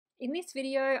In this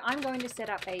video, I'm going to set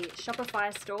up a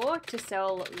Shopify store to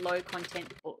sell low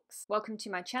content books. Welcome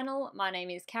to my channel. My name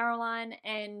is Caroline,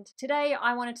 and today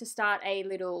I wanted to start a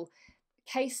little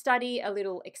case study, a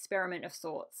little experiment of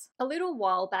sorts. A little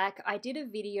while back, I did a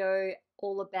video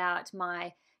all about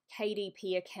my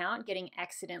KDP account getting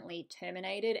accidentally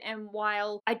terminated, and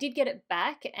while I did get it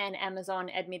back and Amazon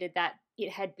admitted that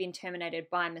it had been terminated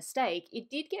by mistake, it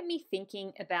did get me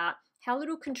thinking about how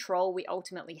little control we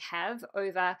ultimately have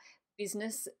over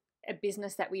a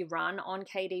business that we run on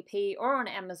KDP or on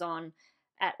Amazon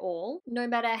at all, no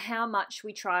matter how much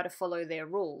we try to follow their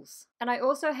rules. And I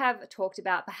also have talked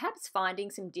about perhaps finding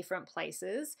some different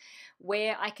places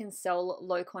where I can sell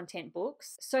low content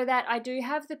books so that I do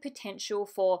have the potential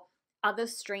for other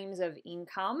streams of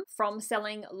income from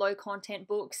selling low content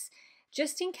books,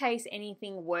 just in case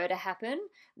anything were to happen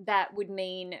that would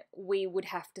mean we would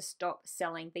have to stop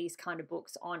selling these kind of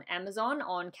books on Amazon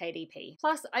on KDP.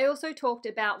 Plus, I also talked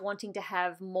about wanting to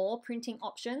have more printing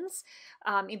options,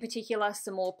 in particular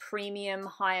some more premium,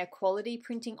 higher quality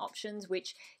printing options,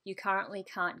 which you currently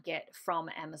can't get from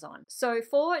Amazon. So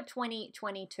for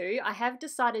 2022, I have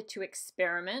decided to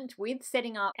experiment with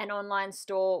setting up an online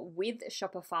store with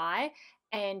Shopify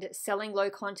and selling low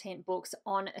content books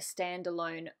on a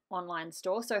standalone online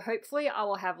store. So hopefully I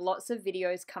will have lots of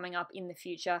videos coming up in the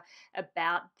future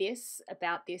about this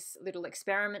little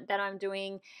experiment that I'm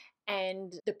doing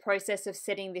and the process of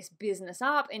setting this business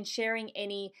up and sharing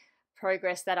any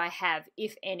progress that I have,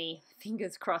 if any.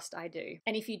 Fingers crossed I do.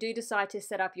 And if you do decide to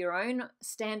set up your own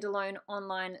standalone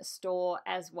online store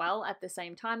as well at the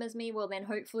same time as me, well then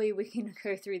hopefully we can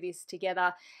go through this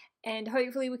together and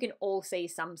hopefully we can all see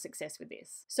some success with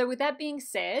this. So with that being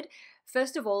said,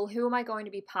 first of all, who am I going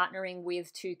to be partnering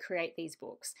with to create these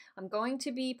books? I'm going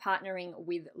to be partnering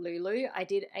with Lulu. I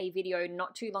did a video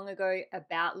not too long ago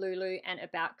about Lulu and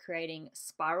about creating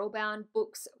spiral bound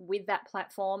books with that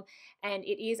platform. And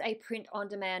it is a print on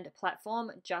demand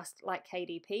platform just like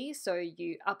KDP. So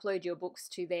you upload your books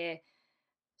to their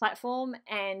platform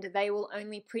and they will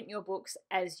only print your books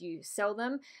as you sell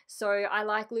them. So I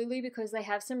like Lulu because they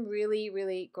have some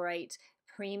really great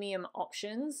premium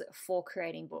options for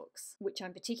creating books, which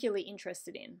I'm particularly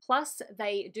interested in. Plus,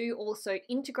 they do also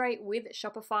integrate with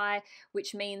Shopify,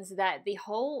 which means that the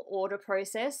whole order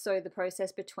process, so the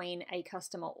process between a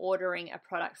customer ordering a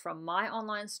product from my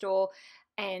online store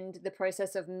and the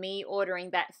process of me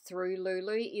ordering that through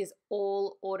Lulu is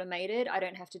all automated. I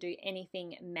don't have to do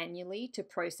anything manually to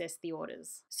process the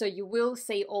orders. So you will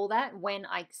see all that when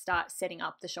I start setting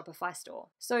up the Shopify store.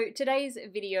 So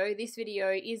this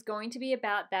video is going to be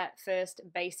about that first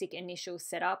basic initial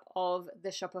setup of the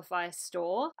Shopify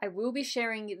store. I will be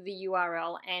sharing the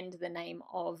URL and the name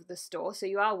of the store, so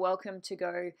you are welcome to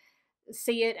go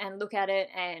see it and look at it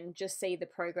and just see the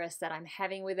progress that I'm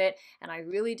having with it. And I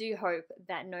really do hope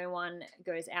that no one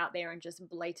goes out there and just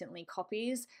blatantly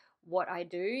copies what I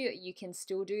do. You can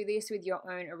still do this with your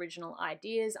own original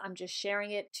ideas. I'm just sharing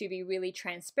it to be really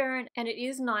transparent, and it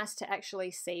is nice to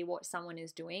actually see what someone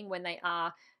is doing when they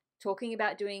are talking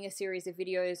about doing a series of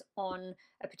videos on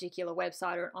a particular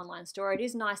website or an online store. It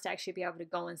is nice to actually be able to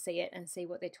go and see it and see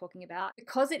what they're talking about.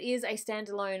 Because it is a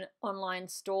standalone online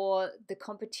store, the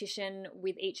competition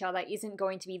with each other isn't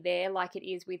going to be there like it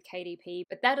is with KDP.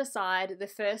 But that aside, the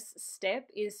first step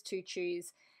is to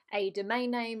choose a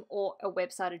domain name or a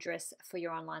website address for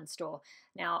your online store.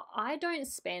 Now, I don't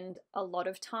spend a lot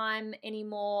of time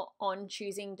anymore on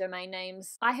choosing domain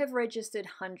names. I have registered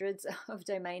hundreds of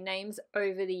domain names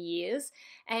over the years,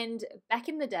 and back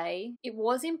in the day, it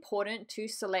was important to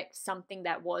select something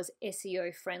that was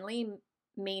SEO friendly,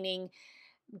 meaning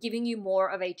giving you more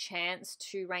of a chance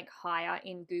to rank higher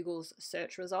in Google's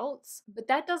search results. But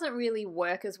that doesn't really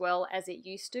work as well as it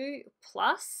used to.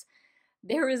 Plus,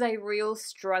 there is a real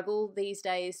struggle these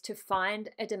days to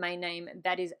find a domain name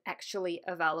that is actually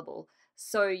available.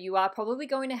 So you are probably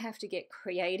going to have to get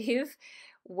creative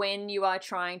when you are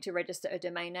trying to register a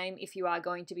domain name if you are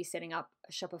going to be setting up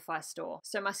a Shopify store.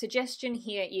 So my suggestion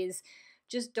here is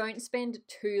just don't spend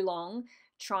too long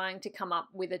trying to come up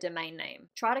with a domain name.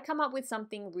 Try to come up with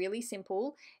something really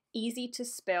simple, easy to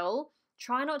spell.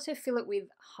 Try not to fill it with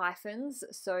hyphens.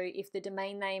 So if the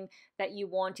domain name that you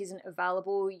want isn't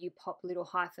available, you pop little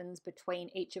hyphens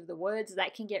between each of the words.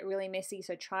 That can get really messy,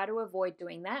 so try to avoid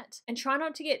doing that. And try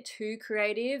not to get too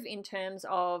creative in terms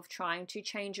of trying to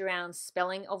change around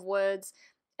spelling of words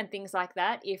and things like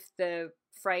that. If the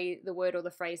word or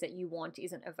the phrase that you want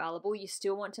isn't available, you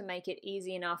still want to make it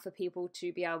easy enough for people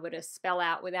to be able to spell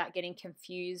out without getting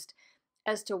confused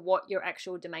as to what your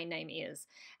actual domain name is.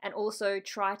 And also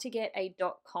try to get a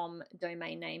 .com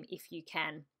domain name if you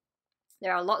can.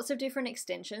 There are lots of different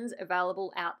extensions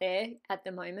available out there at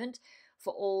the moment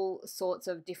for all sorts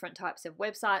of different types of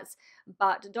websites,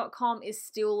 but .com is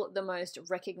still the most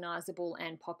recognizable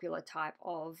and popular type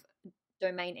of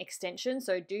domain extension,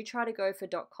 so do try to go for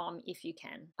 .com if you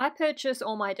can. I purchase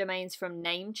all my domains from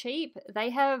Namecheap. They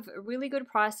have really good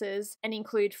prices and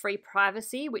include free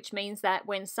privacy, which means that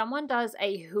when someone does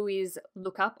a whois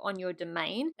lookup on your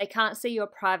domain, they can't see your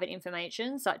private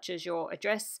information such as your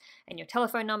address and your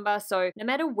telephone number. So no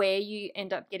matter where you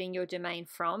end up getting your domain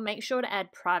from, make sure to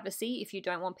add privacy if you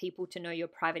don't want people to know your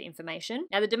private information.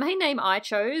 Now, the domain name I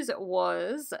chose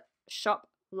was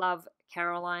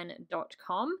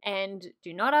shoplovecaroline.com, and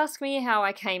do not ask me how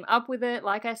I came up with it.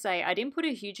 Like I say, I didn't put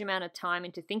a huge amount of time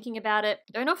into thinking about it.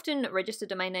 Don't often register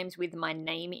domain names with my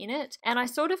name in it, and I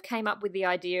sort of came up with the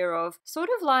idea of sort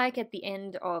of like at the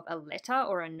end of a letter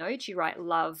or a note, you write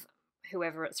love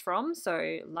whoever it's from,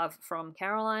 so love from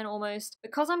Caroline almost.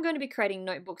 Because I'm going to be creating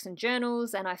notebooks and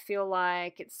journals, and I feel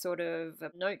like it's sort of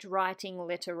a note writing,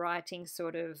 letter writing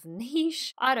sort of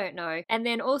niche, I don't know. And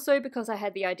then also because I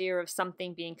had the idea of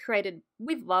something being created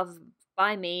with love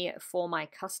by me for my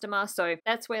customer, so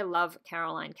that's where Love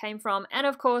Caroline came from. And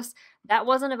of course that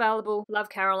wasn't available. Love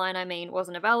Caroline, I mean,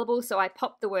 wasn't available, so I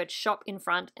popped the word shop in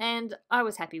front and I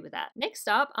was happy with that. Next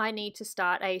up, I need to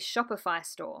start a Shopify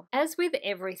store. As with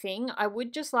everything, I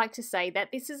would just like to say that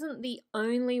this isn't the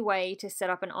only way to set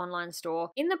up an online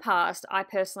store. In the past, I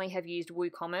personally have used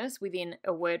WooCommerce within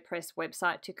a WordPress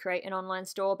website to create an online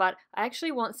store, but I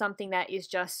actually want something that is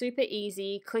just super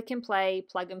easy, click and play,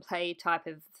 plug and play type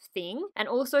of thing. And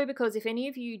also because if any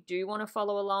of you do want to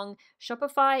follow along,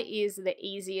 Shopify is the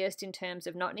easiest in terms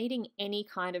of not needing any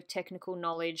kind of technical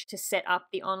knowledge to set up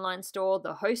the online store.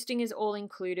 The hosting is all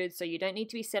included, so you don't need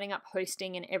to be setting up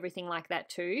hosting and everything like that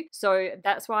too. So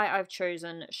that's why I've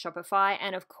chosen Shopify,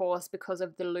 and of course because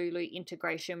of the Lulu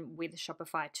integration with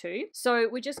Shopify too. So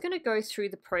we're just going to go through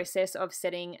the process of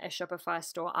setting a Shopify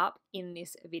store up in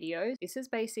this video. This is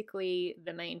basically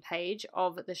the main page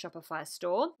of the Shopify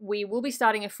store. We will be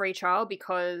starting a free trial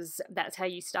because that's how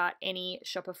you start any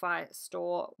Shopify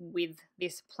store with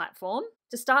this platform.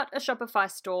 To start a Shopify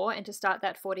store and to start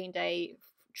that 14-day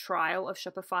trial of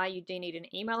Shopify, you do need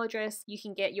an email address. You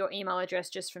can get your email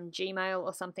address just from Gmail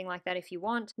or something like that if you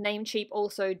want. Namecheap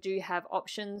also do have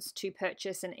options to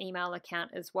purchase an email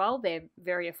account as well. They're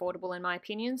very affordable in my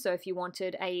opinion. So if you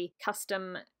wanted a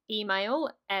custom email,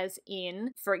 as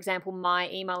in, for example, my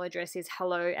email address is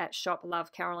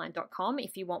hello@shoplovecaroline.com.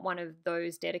 If you want one of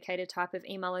those dedicated type of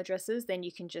email addresses, then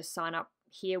you can just sign up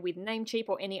here with Namecheap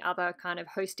or any other kind of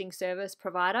hosting service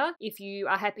provider. If you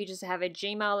are happy just to have a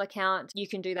Gmail account, you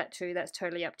can do that too. That's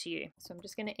totally up to you. So I'm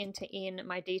just going to enter in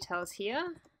my details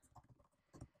here.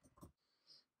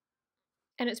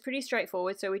 And it's pretty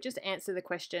straightforward. So we just answer the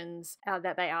questions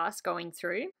that they ask going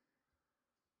through.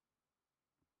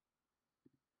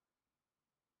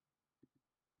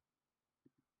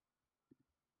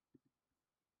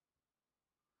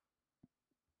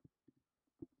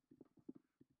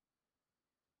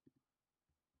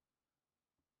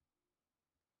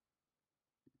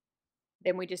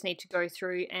 Then we just need to go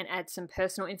through and add some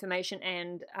personal information,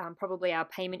 and probably our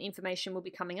payment information will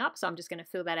be coming up. So I'm just going to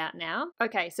fill that out now.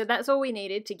 Okay, so that's all we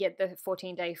needed to get the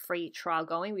 14-day free trial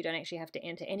going. We don't actually have to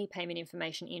enter any payment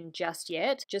information in just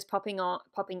yet. Just popping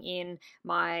in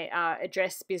my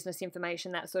address, business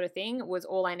information, that sort of thing was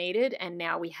all I needed. And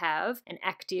now we have an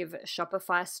active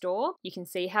Shopify store. You can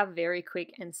see how very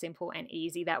quick and simple and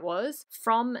easy that was.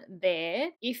 From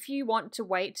there, if you want to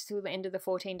wait till the end of the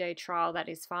 14-day trial, that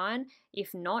is fine.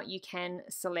 If not, you can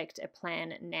select a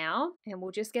plan now, and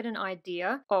we'll just get an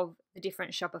idea of the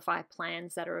different Shopify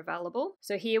plans that are available.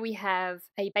 So here we have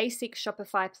a basic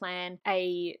Shopify plan,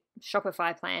 a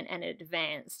Shopify plan, and an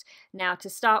advanced. Now to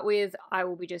start with, I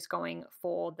will be just going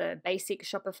for the basic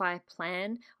Shopify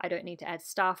plan. I don't need to add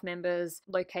staff members,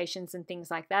 locations, and things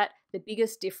like that. The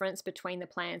biggest difference between the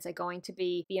plans are going to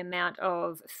be the amount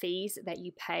of fees that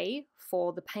you pay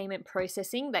for the payment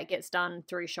processing that gets done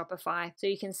through Shopify. So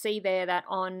you can see there that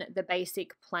on the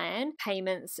basic plan,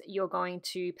 payments, you're going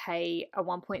to pay a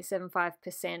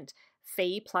 1.75%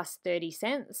 fee plus 30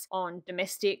 cents on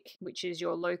domestic, which is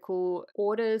your local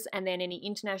orders, and then any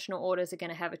international orders are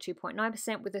going to have a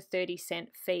 2.9% with a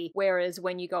 30-cent fee. Whereas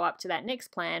when you go up to that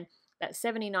next plan, that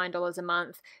 $79 a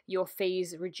month, your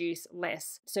fees reduce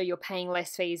less. So you're paying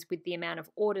less fees with the amount of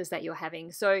orders that you're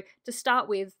having. So to start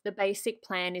with, the basic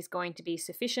plan is going to be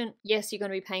sufficient. Yes, you're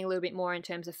going to be paying a little bit more in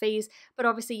terms of fees, but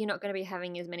obviously you're not going to be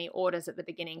having as many orders at the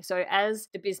beginning. So as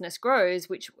the business grows,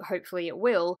 which hopefully it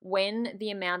will, when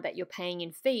the amount that you're paying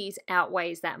in fees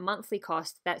outweighs that monthly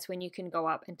cost, that's when you can go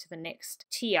up into the next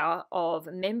tier of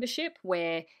membership,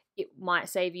 where it might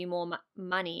save you more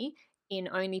money in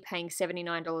only paying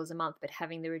 $79 a month but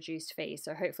having the reduced fee.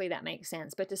 So hopefully that makes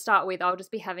sense. But to start with, I'll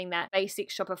just be having that basic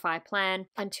Shopify plan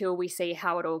until we see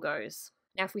how it all goes.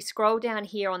 Now, if we scroll down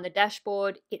here on the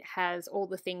dashboard, it has all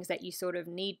the things that you sort of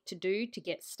need to do to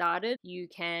get started. You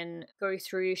can go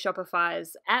through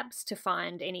Shopify's apps to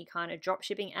find any kind of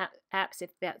dropshipping apps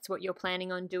if that's what you're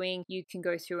planning on doing. You can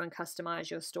go through and customize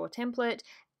your store template,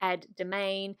 add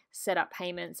domain, set up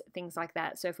payments, things like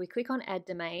that. So if we click on add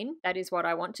domain, that is what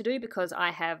I want to do because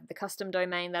I have the custom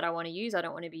domain that I want to use. I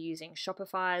don't want to be using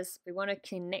Shopify's. We want to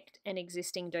connect an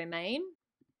existing domain.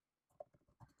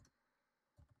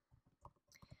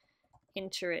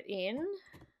 Enter it in,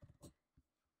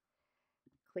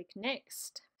 click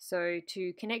next. So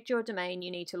to connect your domain, you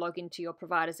need to log into your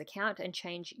provider's account and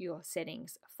change your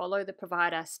settings. Follow the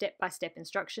provider step-by-step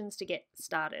instructions to get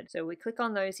started. So we click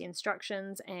on those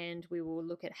instructions and we will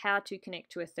look at how to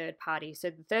connect to a third party.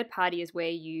 So the third party is where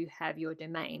you have your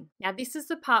domain. Now this is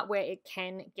the part where it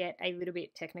can get a little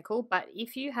bit technical, but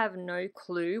if you have no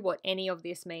clue what any of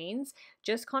this means,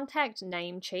 just contact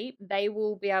Namecheap. They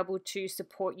will be able to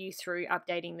support you through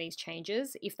updating these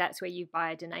changes if that's where you buy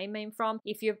a domain name from.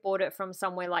 If you've bought it from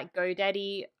somewhere like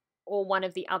GoDaddy or one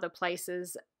of the other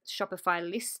places Shopify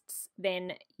lists,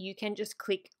 then you can just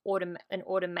click an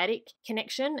automatic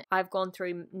connection. I've gone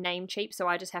through Namecheap, so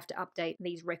I just have to update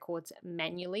these records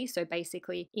manually. So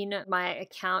basically in my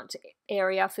account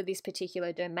area for this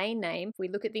particular domain name, if we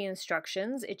look at the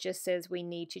instructions, it just says we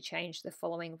need to change the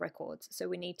following records. So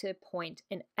we need to point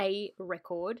an A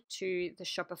record to the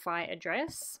Shopify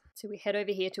address. So we head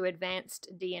over here to advanced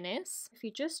DNS. If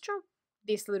you just drop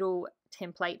this little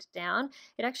template down,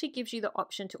 it actually gives you the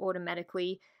option to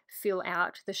automatically fill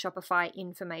out the Shopify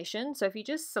information. So if you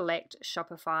just select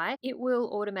Shopify, it will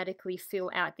automatically fill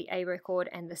out the A record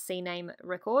and the C name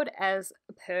record as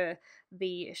per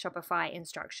the Shopify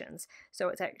instructions. So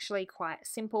it's actually quite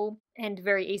simple and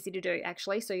very easy to do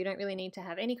actually. So you don't really need to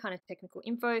have any kind of technical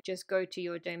info. Just go to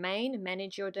your domain,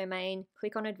 manage your domain,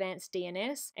 click on advanced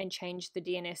DNS and change the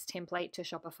DNS template to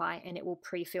Shopify and it will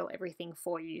pre-fill everything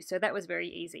for you. So that was very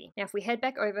easy. Now if we head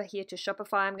back over here to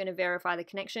Shopify, I'm going to verify the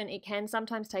connection. It can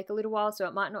sometimes take a little while, so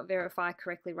it might not verify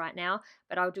correctly right now,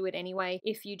 but I'll do it anyway.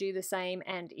 If you do the same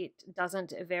and it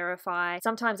doesn't verify,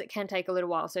 sometimes it can take a little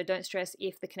while, so don't stress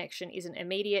if the connection isn't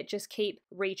immediate. Just keep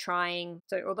retrying.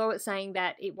 So although it's saying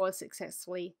that it was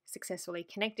successfully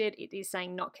connected, it is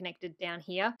saying not connected down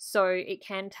here. So it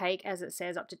can take, as it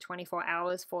says, up to 24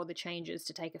 hours for the changes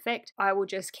to take effect. I will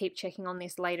just keep checking on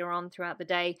this later on throughout the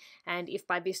day, and if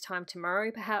by this time tomorrow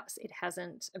perhaps it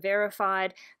hasn't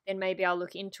verified, then maybe I'll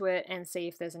look into it and see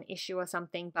if there's an issue or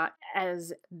something. But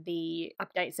as the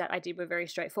updates that I did were very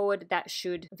straightforward, that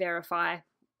should verify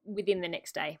within the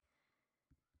next day.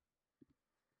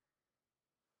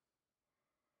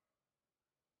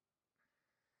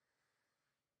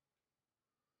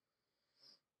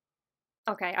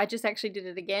 Okay, I just actually did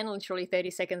it again, literally 30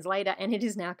 seconds later, and it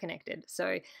is now connected.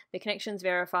 So the connection's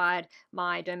verified.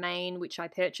 My domain, which I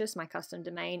purchased, my custom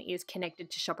domain, is connected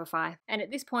to Shopify. And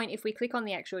at this point, if we click on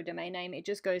the actual domain name, it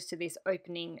just goes to this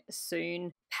opening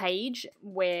soon page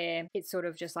where it's sort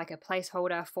of just like a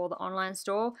placeholder for the online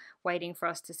store, waiting for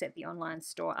us to set the online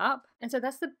store up. And so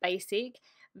that's the basic,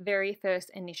 very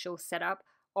first initial setup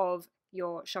of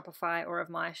your Shopify or of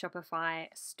my Shopify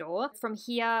store. From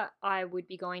here, I would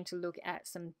be going to look at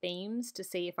some themes to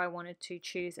see if I wanted to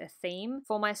choose a theme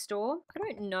for my store. I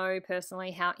don't know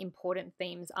personally how important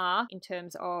themes are in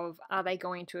terms of are they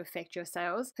going to affect your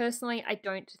sales. Personally, I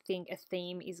don't think a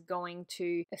theme is going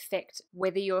to affect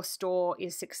whether your store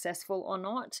is successful or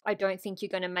not. I don't think you're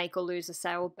going to make or lose a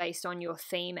sale based on your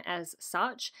theme as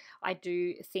such. I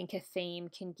do think a theme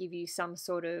can give you some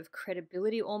sort of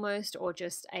credibility almost, or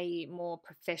just a more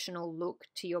professional look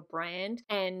to your brand.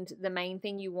 And the main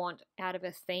thing you want out of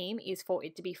a theme is for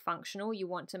it to be functional. You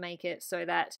want to make it so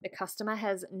that the customer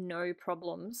has no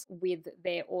problems with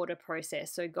their order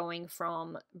process. So going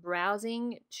from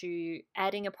browsing to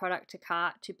adding a product to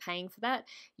cart to paying for that,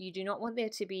 you do not want there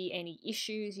to be any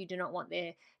issues. You do not want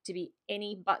there to be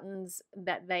any buttons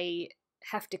that they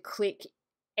have to click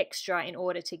extra in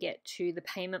order to get to the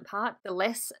payment part. The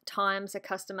less times a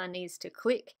customer needs to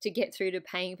click to get through to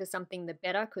paying for something, the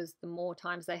better, because the more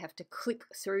times they have to click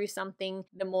through something,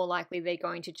 the more likely they're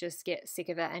going to just get sick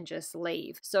of it and just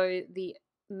leave. So the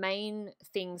main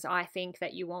things I think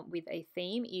that you want with a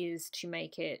theme is to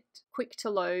make it quick to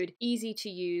load, easy to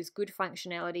use, good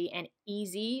functionality, and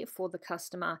easy for the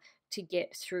customer to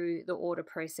get through the order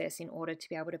process in order to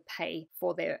be able to pay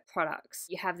for their products.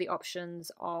 You have the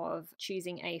options of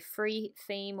choosing a free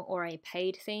theme or a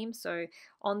paid theme. So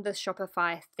on the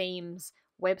Shopify themes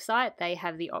website, they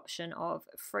have the option of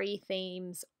free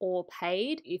themes or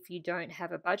paid. If you don't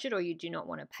have a budget or you do not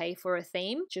want to pay for a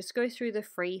theme, just go through the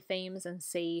free themes and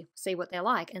see what they're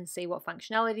like and see what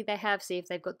functionality they have, see if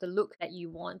they've got the look that you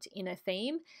want in a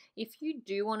theme. If you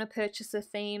do want to purchase a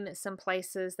theme, some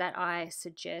places that I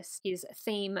suggest is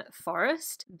Theme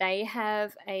Forest. They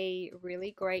have a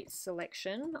really great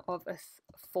selection of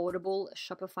affordable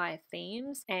Shopify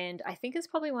themes, and I think it's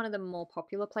probably one of the more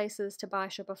popular places to buy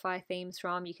Shopify themes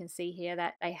from. You can see here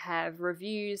that they have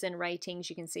reviews and ratings.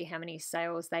 You can see how many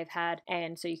sales they've had,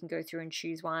 and so you can go through and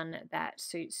choose one that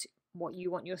suits what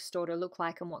you want your store to look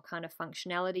like and what kind of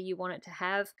functionality you want it to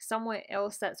have. Somewhere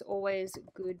else that's always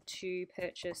good to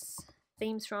purchase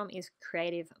themes from is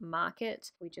Creative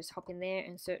Market. We just hop in there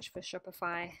and search for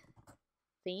Shopify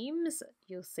themes.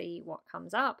 You'll see what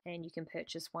comes up, and you can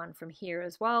purchase one from here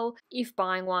as well if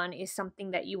buying one is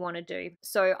something that you want to do.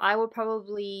 So I will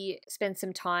probably spend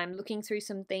some time looking through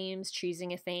some themes,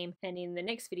 choosing a theme, and in the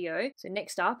next video, so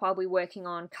next up, I'll be working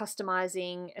on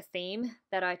customizing a theme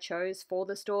that I chose for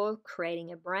the store,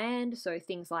 creating a brand, so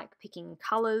things like picking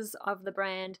colors of the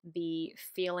brand, the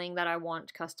feeling that I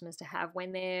want customers to have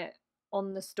when they're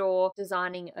on the store,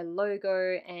 designing a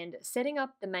logo, and setting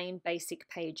up the main basic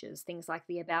pages, things like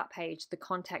the about page, the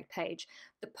contact page,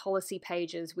 the policy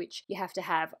pages, which you have to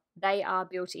have. They are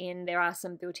built in. There are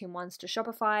some built-in ones to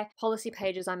Shopify. Policy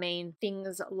pages, I mean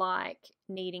things like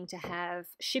needing to have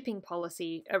shipping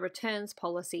policy, a returns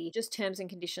policy, just terms and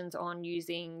conditions on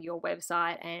using your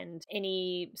website, and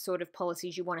any sort of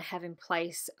policies you want to have in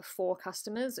place for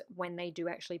customers when they do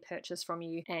actually purchase from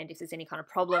you, and if there's any kind of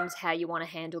problems, how you want to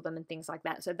handle them and things like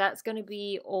that. So that's going to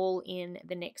be all in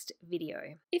the next video.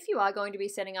 If you are going to be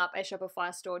setting up a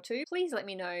Shopify store too, please let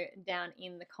me know down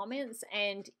in the comments,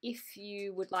 and if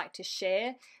you would like to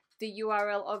share the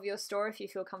URL of your store, if you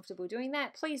feel comfortable doing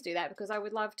that, please do that, because I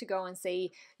would love to go and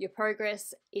see your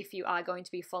progress if you are going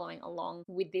to be following along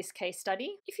with this case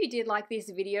study. If you did like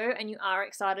this video and you are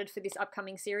excited for this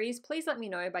upcoming series, please let me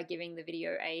know by giving the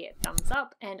video a thumbs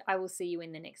up, and I will see you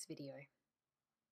in the next video.